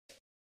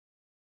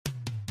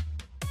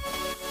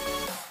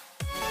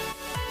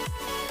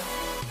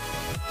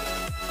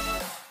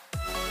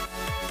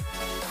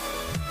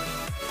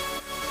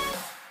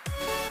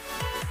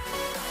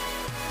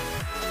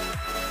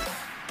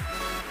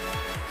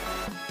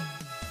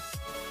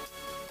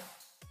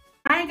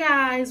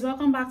Guys,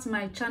 welcome back to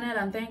my channel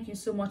and thank you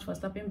so much for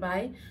stopping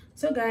by.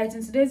 So guys,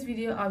 in today's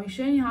video I'll be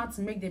showing you how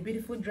to make the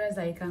beautiful dress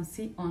that you can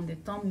see on the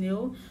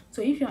thumbnail.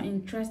 So if you're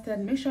interested,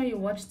 make sure you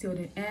watch till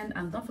the end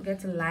and don't forget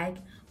to like,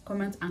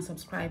 comment and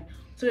subscribe.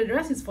 So the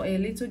dress is for a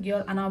little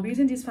girl and I'll be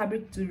using this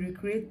fabric to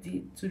recreate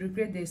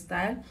the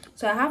style.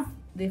 So I have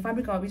the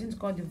fabric I'll be using to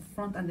cut the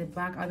front and the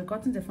back. I'll be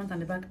cutting the front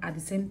and the back at the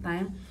same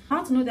time.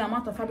 How to know the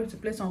amount of fabric to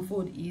place on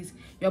fold is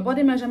your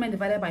body measurement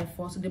divided by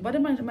 4. So the body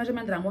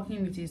measurement that I'm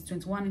working with is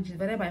 21 inches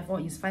divided by 4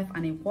 is 5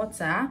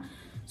 1/4.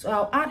 So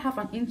I'll add half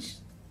an inch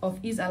of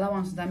ease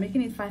allowance to that,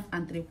 making it 5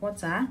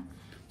 3/4.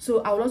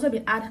 So I will also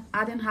be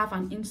adding half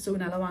an inch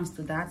sewing allowance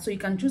to that. So you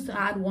can choose to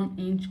add 1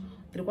 inch,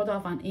 3/4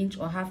 of an inch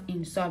or half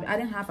inch. So I'll be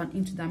adding half an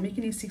inch to that,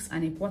 making it 6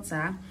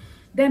 1/4.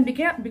 Then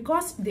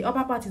because the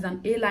upper part is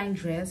an A-line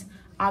dress,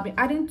 I'll be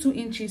adding 2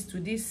 inches to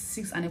this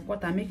 6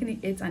 1/4, making it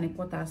 8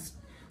 1/4.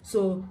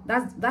 So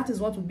that is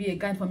what will be a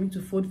guide for me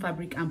to fold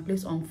fabric and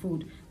place on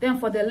fold. Then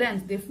for the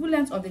length, the full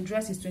length of the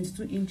dress is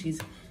 22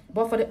 inches.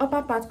 But for the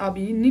upper part, I'll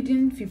be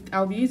using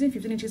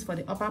 15 inches for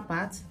the upper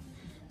part.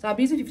 So I'll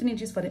be using 15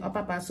 inches for the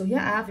upper part. So here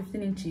I have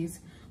 15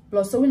 inches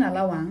plus sewing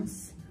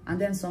allowance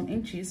and then some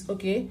inches.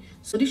 Okay,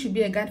 so this should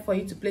be a guide for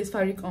you to place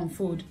fabric on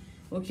fold.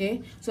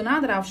 Okay, so now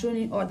that I've shown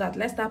you all that,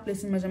 let's start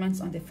placing measurements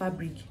on the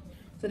fabric.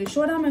 So the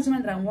shoulder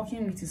measurement that I'm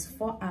working with is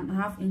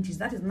 4.5 inches.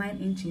 That is 9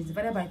 inches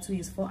divided by 2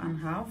 is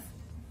 4.5.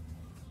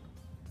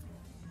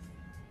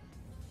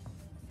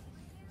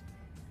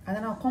 And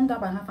then I'll come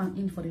down by half an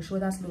inch for the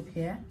shoulder slope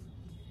here.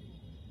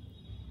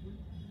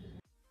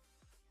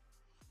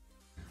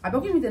 I'm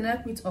working with a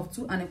neck width of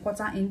 2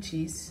 1/4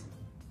 inches.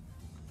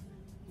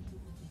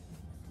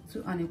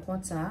 2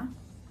 1/4.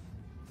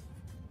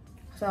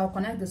 So I'll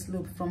connect the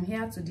slope from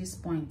here to this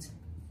point.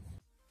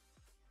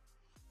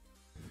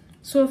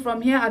 So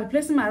from here, I'll be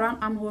placing my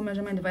round armhole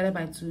measurement divided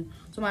by 2.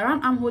 So my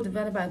round armhole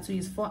divided by 2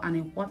 is 4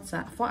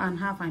 1/4,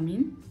 4.5 I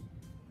mean.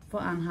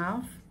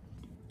 4.5.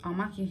 I'll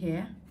mark it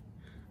here.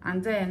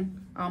 And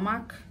then I'll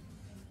mark,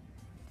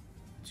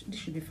 this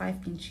should be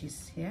 5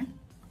 inches here.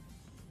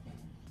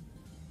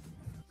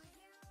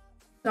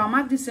 So I'll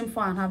mark this same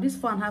 4.5. This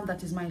 4.5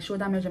 that is my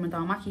shoulder measurement,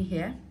 I'll mark it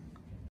here.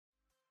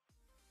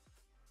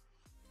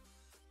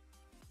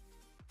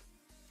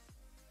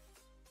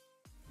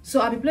 So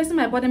I'll be placing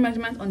my body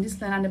measurement on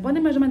this line, and the body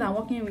measurement I'm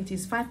working with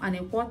is 5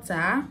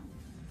 1/4,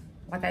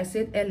 like I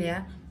said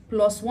earlier,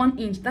 plus 1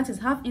 inch. That is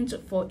half inch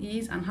for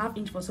ease and half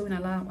inch for sewing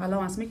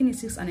allowance, making it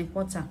 6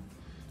 1/4.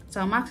 So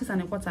I'll mark 6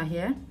 1/4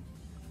 here.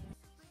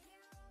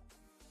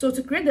 So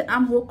to create the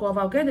armhole curve,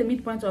 I'll get the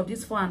midpoint of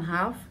this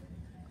 4.5.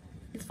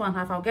 This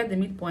 4.5, I'll get the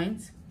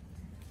midpoint.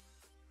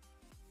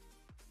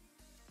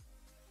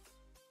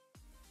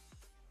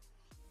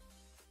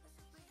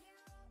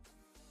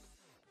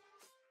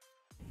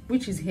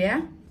 Which is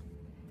here.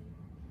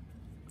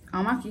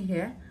 I'll mark it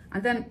here.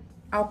 And then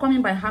I'll come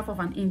in by half of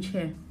an inch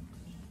here.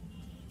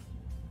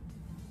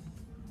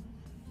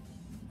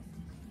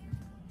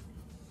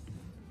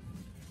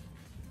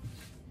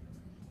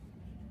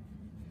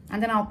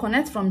 And then I'll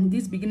connect from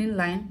this beginning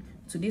line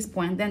to this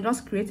point, then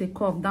just create a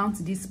curve down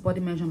to this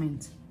body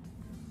measurement.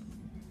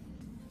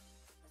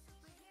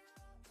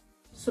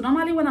 So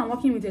normally when I'm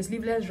working with a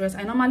sleeveless dress,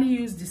 I normally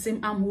use the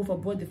same armhole for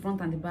both the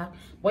front and the back.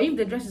 But if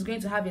the dress is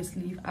going to have a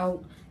sleeve,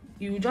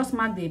 you just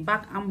mark the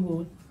back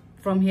armhole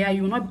from here.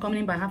 You will not be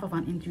coming in by half of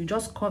an inch. You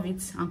just curve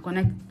it and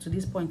connect to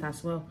this point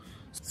as well.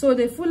 So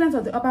the full length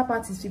of the upper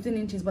part is 15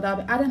 inches, but I'll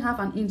be adding half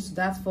an inch to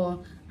that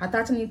for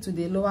attaching it to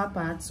the lower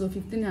part. So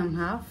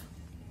 15.5.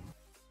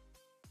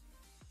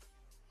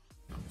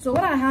 So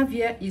what I have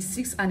here is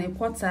 6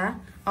 1/4.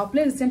 I'll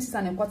place the same 6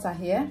 1/4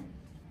 here.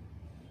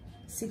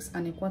 6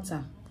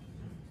 1/4.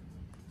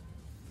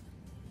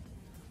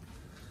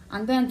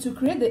 And then to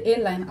create the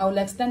A-line, I will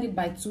extend it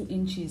by 2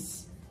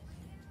 inches.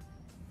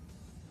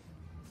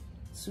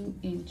 2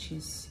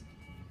 inches.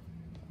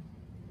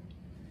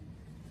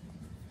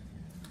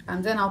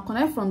 And then I'll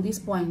connect from this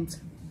point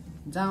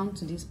down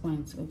to this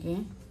point,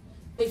 okay?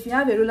 If you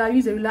have a ruler,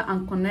 use a ruler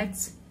and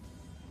connect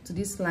to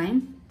this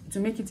line to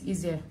make it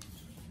easier.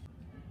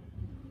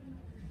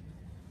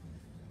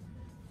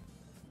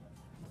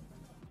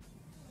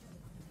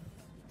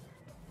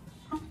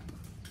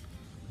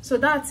 So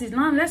that's it.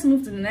 Now let's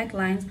move to the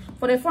necklines.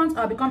 For the front,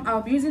 I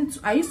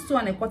use 2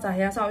 1/4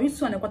 here, so I'll use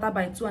 2 1/4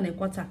 by 2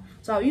 1/4.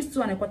 So I'll use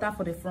 2 1/4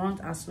 for the front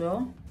as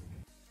well.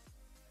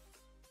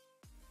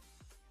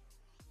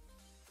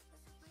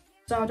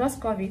 So I'll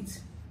just curve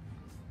it.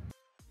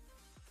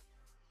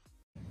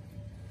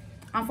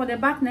 And for the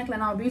back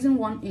neckline, I'll be using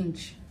 1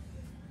 inch.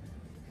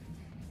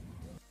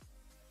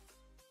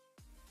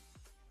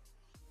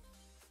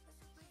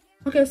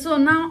 Okay, so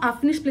now I've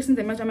finished placing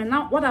the measurement.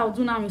 Now what I'll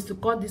do now is to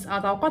cut this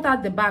out. I'll cut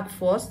out the back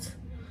first,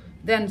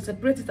 then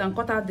separate it and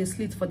cut out the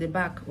slit for the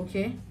back.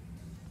 Okay,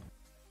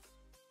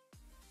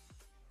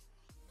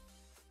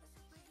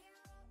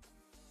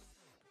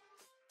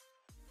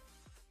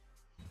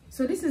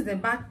 so this is the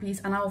back piece,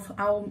 and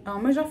I'll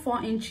measure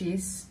 4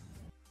 inches.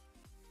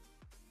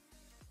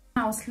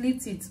 I'll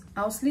slit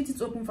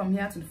it open from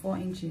here to the 4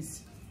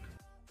 inches.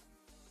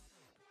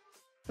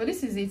 So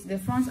this is it, the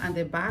front and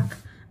the back.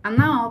 And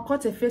now I'll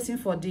cut a facing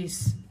for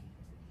this.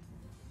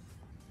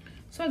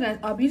 So guys,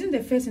 I'll be using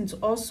the facing to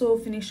also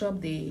finish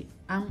up the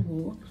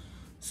armhole.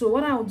 So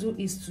what I'll do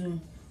is to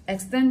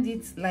extend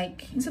it,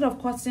 like instead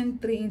of cutting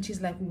 3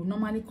 inches like we would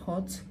normally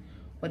cut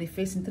for the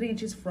facing, 3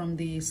 inches from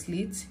the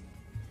slit,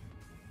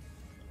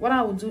 what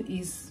I will do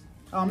is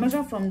I'll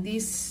measure from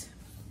this.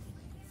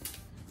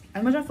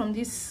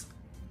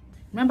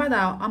 Remember that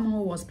our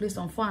armhole was placed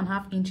on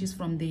 4.5 inches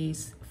from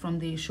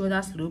the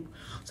shoulder slope,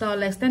 so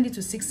I'll extend it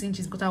to 6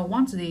 inches because I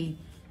want the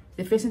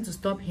facing to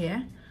stop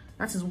here.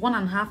 That is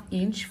 1.5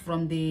 inch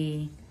from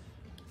the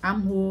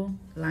armhole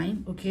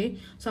line. Okay,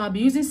 so I'll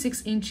be using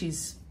 6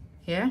 inches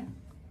here.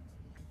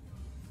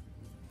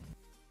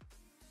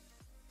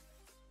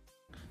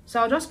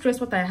 So I'll just trace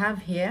what I have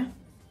here,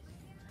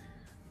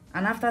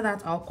 and after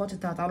that I'll cut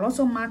it out. I'll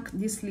also mark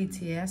this slit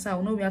here so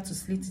I'll know where to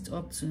slit it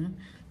up to.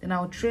 Then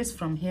I'll trace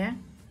from here.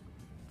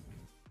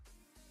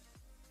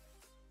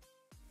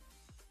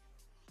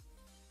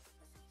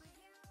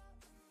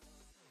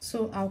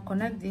 So I'll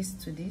connect this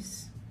to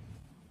this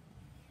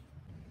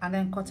and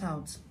then cut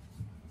out.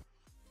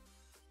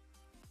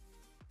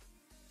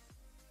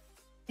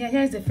 Yeah,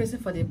 here is the facing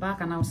for the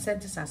back, and I'll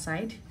set this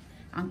aside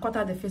and cut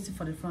out the facing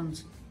for the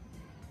front.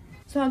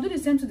 So I'll do the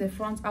same to the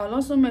front. I'll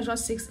also measure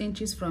 6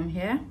 inches from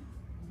here.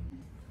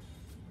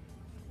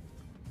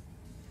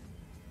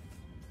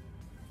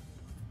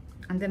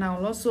 And then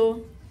I'll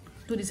also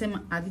do the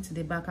same, add it to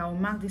the back. I'll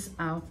mark this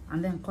out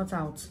and then cut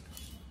out.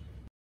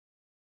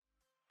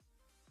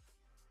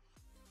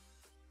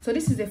 So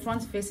this is the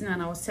front facing,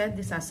 and I'll set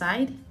this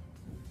aside.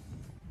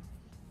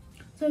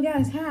 So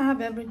guys, here I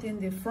have everything,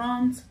 the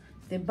front,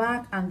 the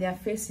back, and their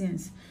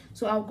facings.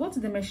 So I'll go to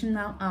the machine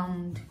now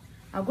and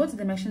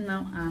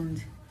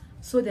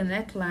sew the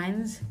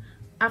necklines,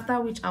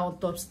 after which I'll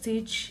top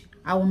stitch.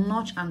 I will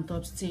notch and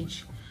top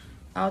stitch.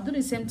 I'll do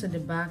the same to the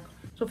back.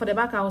 So for the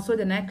back, I will sew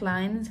the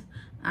necklines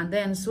and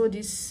then sew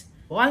this.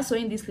 While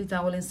sewing this slit,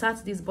 I will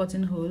insert this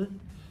buttonhole.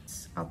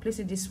 I'll place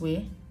it this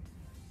way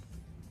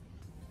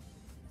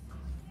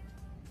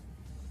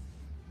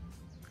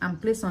and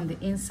place on the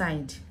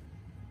inside,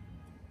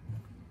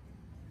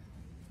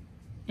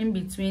 in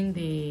between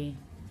the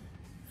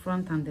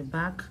front and the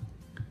back,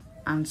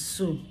 and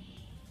sew.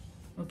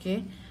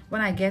 Okay,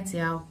 when I get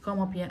here, I'll come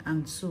up here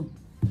and sew,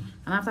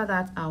 and after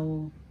that I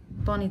will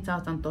turn it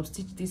out and top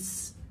stitch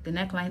the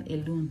neckline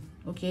alone.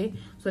 Okay,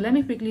 so let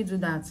me quickly do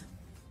that.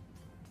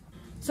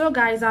 So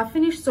guys, I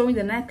finished sewing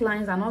the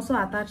necklines and also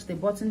attached the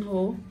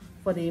buttonhole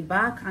for the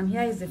back, and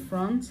here is the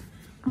front.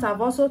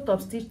 I've also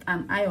top stitched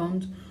and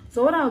ironed.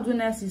 So what I'll do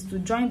next is to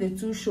join the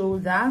 2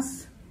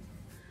 shoulders,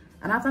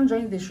 and after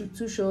joining the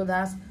 2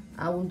 shoulders,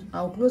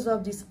 I'll close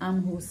up this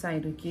armhole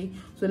side. Okay,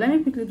 so let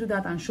me quickly do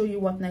that and show you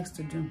what next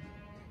to do.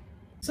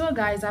 So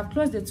guys, I've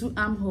closed the 2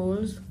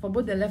 armholes for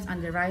both the left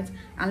and the right,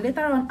 and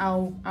later on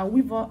I'll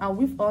weave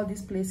all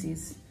these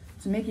places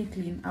to make it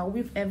clean. I'll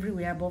weave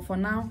everywhere, but for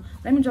now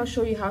let me just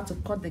show you how to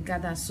cut the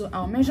gathers. So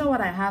I'll measure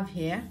what I have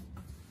here,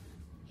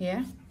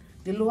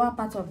 the lower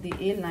part of the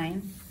A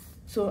line.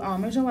 So I'll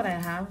measure what I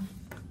have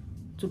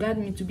to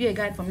be a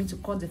guide for me to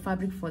cut the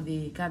fabric for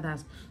the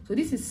gathers. So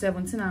this is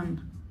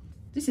 17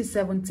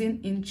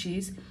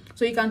 inches.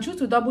 So you can choose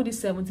to double this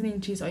 17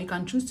 inches, or you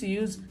can choose to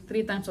use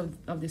 3 times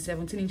of the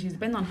 17 inches,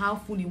 depending on how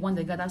full you want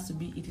the gathers to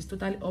be. It is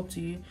totally up to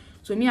you.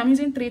 So me, I'm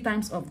using 3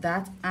 times of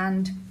that,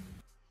 and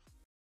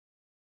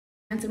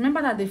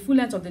remember that the full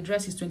length of the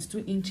dress is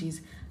 22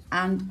 inches,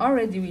 and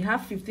already we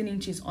have 15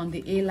 inches on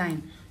the A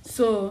line.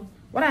 So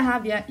what I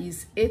have here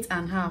is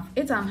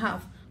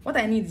 8.5. What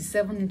I need is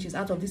 7 inches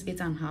out of this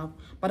 8.5,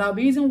 but I'll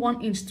be using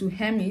 1 inch to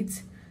hem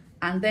it,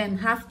 and then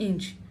 1/2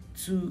 inch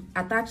to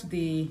attach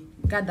the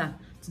gather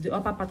to the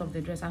upper part of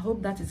the dress. I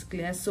hope that is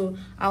clear. So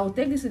I'll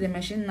take this to the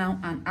machine now,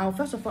 and I'll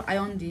first of all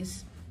iron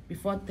this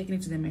before taking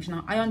it to the machine.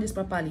 I'll iron this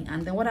properly,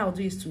 and then what I'll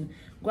do is to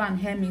go and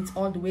hem it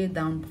all the way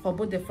down for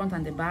both the front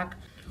and the back.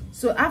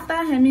 So after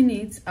hemming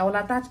it, I'll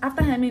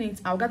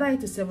gather it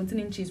to 17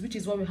 inches, which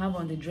is what we have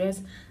on the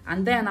dress,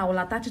 and then I will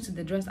attach it to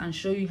the dress and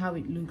show you how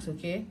it looks.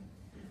 Okay,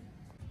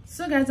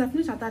 so guys, I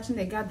finished attaching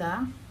the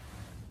gather.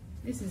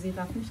 This is it.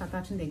 I finished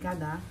attaching the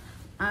gather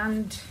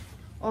and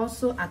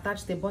also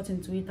attach the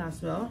button to it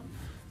as well.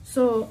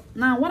 So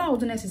now what I will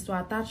do next is to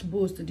attach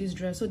bows to this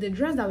dress. So the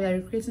dress that we are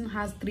recreating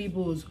has 3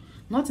 bows,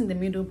 not in the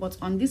middle but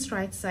on this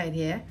right side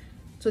here.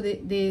 So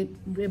the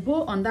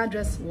bow on that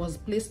dress was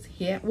placed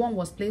here. One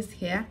was placed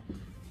here,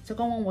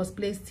 second one was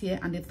placed here,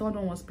 and the third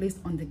one was placed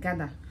on the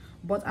gather.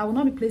 But I will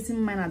not be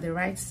placing mine at the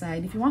right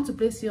side. If you want to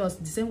place yours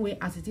the same way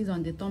as it is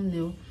on the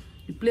thumbnail,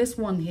 you place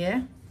one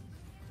here,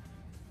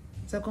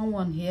 second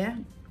one here,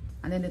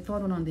 and then the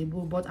third one on the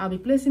bow. But I'll be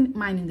placing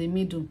mine in the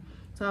middle.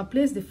 So I'll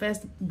place the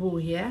first bow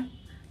here,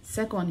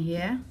 second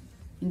here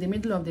in the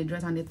middle of the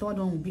dress, and the third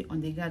one will be on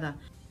the gather.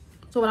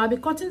 So I'll be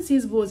cutting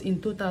 6 bows in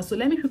total. So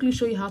let me quickly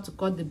show you how to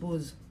cut the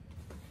bows.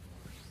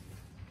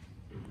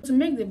 To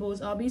make the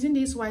bows, I'll be using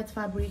this white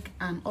fabric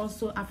and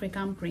also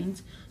African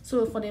print.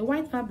 So for the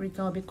white fabric,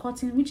 I'll be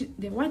cutting,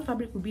 the white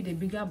fabric will be the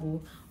bigger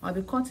bow. I'll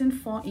be cutting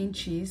 4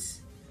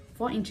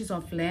 4 inches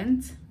of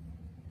length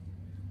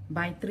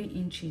by 3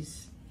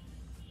 inches.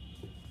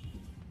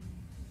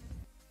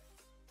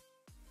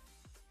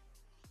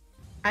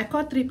 I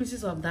cut 3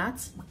 pieces of that.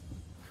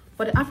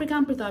 For the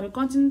African print, I'll be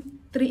cutting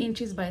 3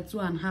 inches by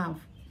 2.5.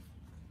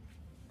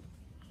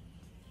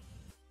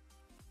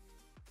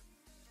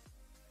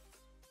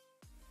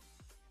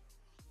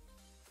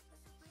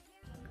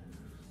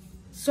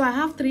 So I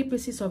have 3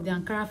 pieces of the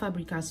Ankara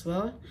fabric as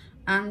well,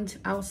 and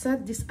I'll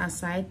set this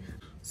aside.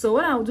 So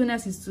what I'll do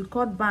next is to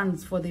cut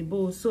bands for the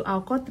bow. So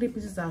I'll cut 3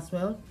 pieces as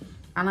well,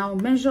 and I'll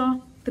measure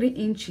 3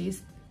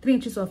 inches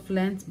of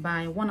length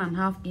by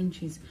 1.5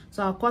 inches.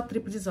 So I'll cut 3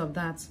 pieces of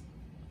that.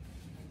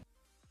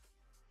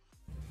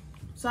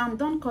 So I'm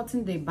done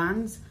cutting the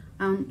bands,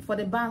 and for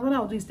the bands, what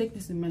I'll do is take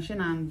this machine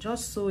and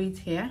just sew it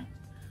here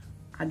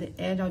at the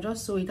edge. I'll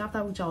just sew it,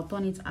 after which I'll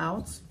turn it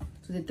out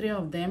to the 3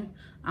 of them.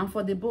 And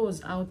for the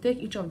bows, I'll take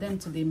each of them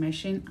to the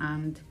machine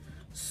and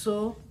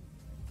sew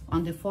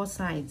on the 4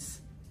 sides.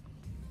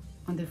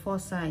 On the 4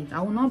 sides, I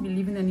will not be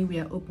leaving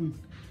anywhere open.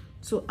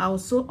 So I'll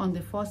sew on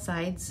the 4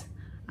 sides,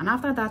 and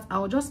after that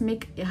I'll just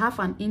make a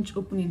 1/2 inch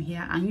opening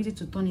here and use it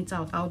to turn it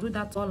out. I'll do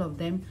that to all of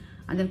them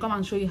and then come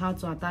and show you how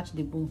to attach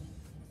the bow.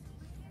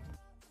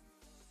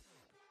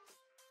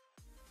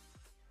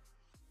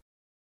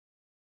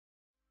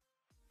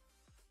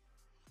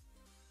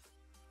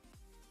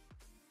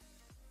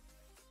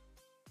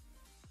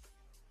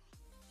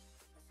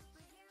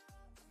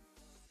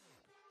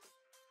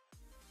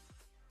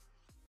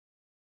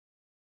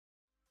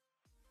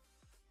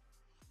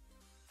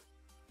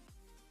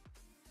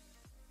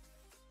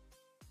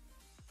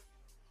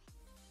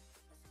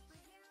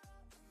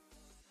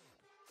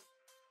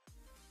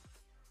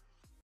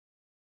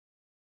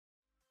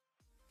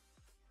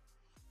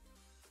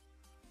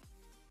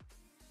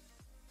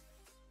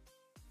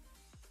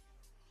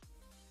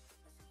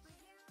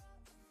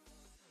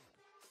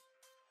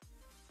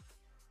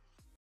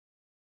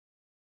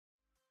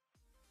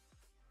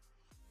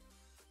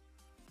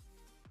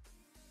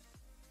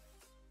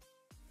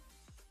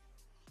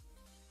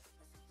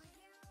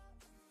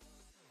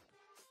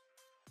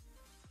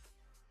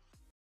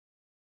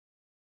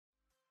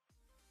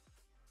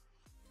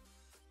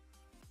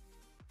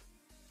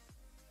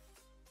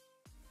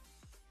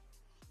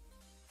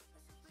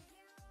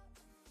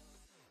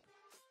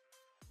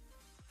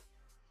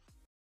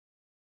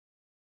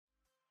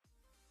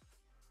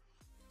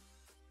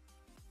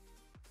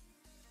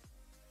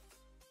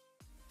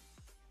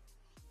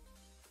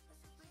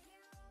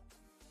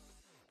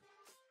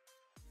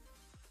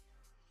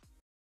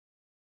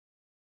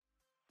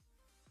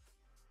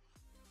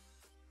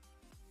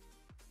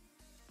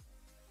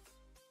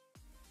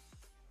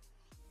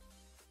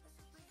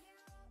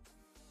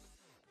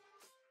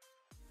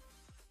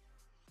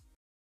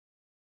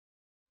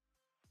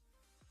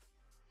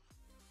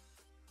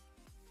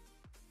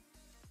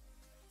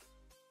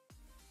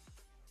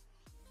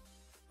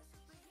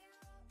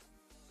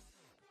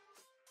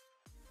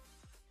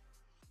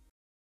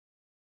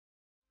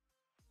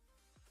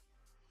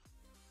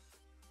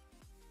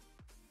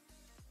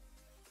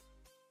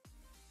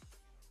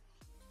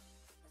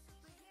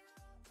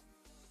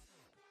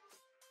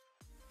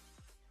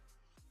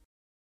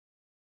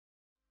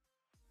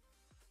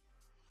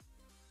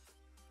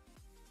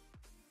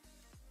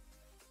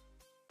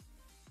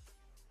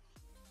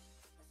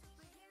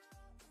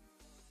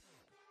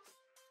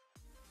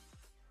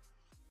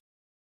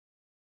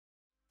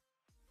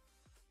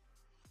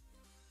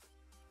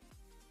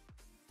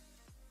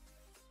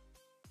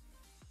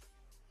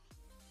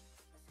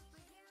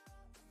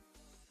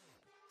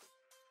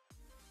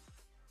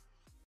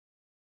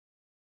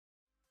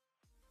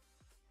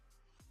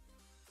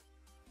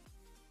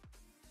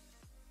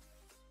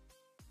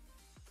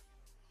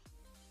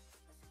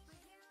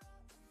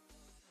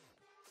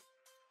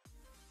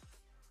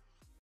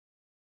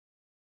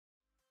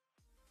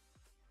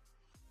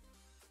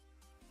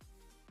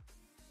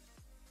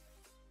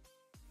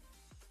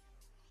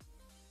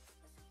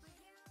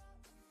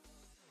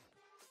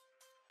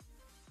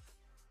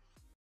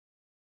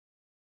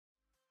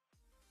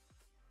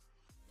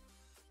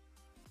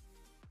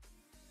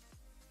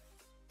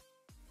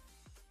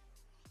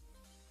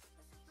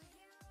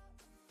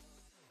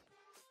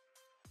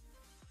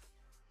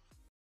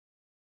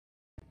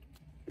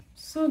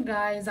 So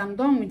guys, I'm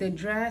done with the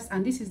dress,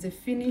 and this is the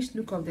finished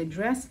look of the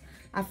dress.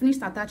 I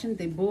finished attaching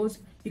the bows.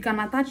 You can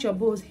attach your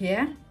bows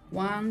here,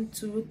 1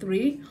 2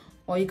 3,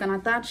 or you can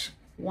attach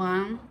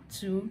 1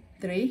 2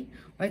 3,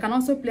 or you can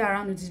also play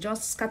around with it.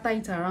 Just scatter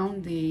it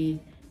around the,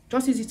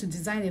 just use it to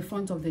design the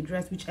front of the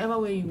dress, whichever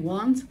way you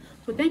want.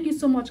 So thank you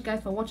so much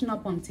guys for watching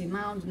up until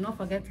now. Do not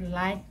forget to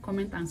like,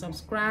 comment and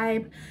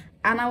subscribe,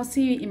 and I'll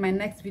see you in my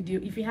next video.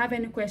 If you have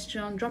any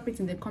question, drop it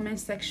in the comment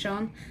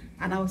section,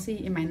 and I'll see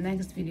you in my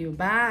next video.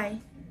 Bye.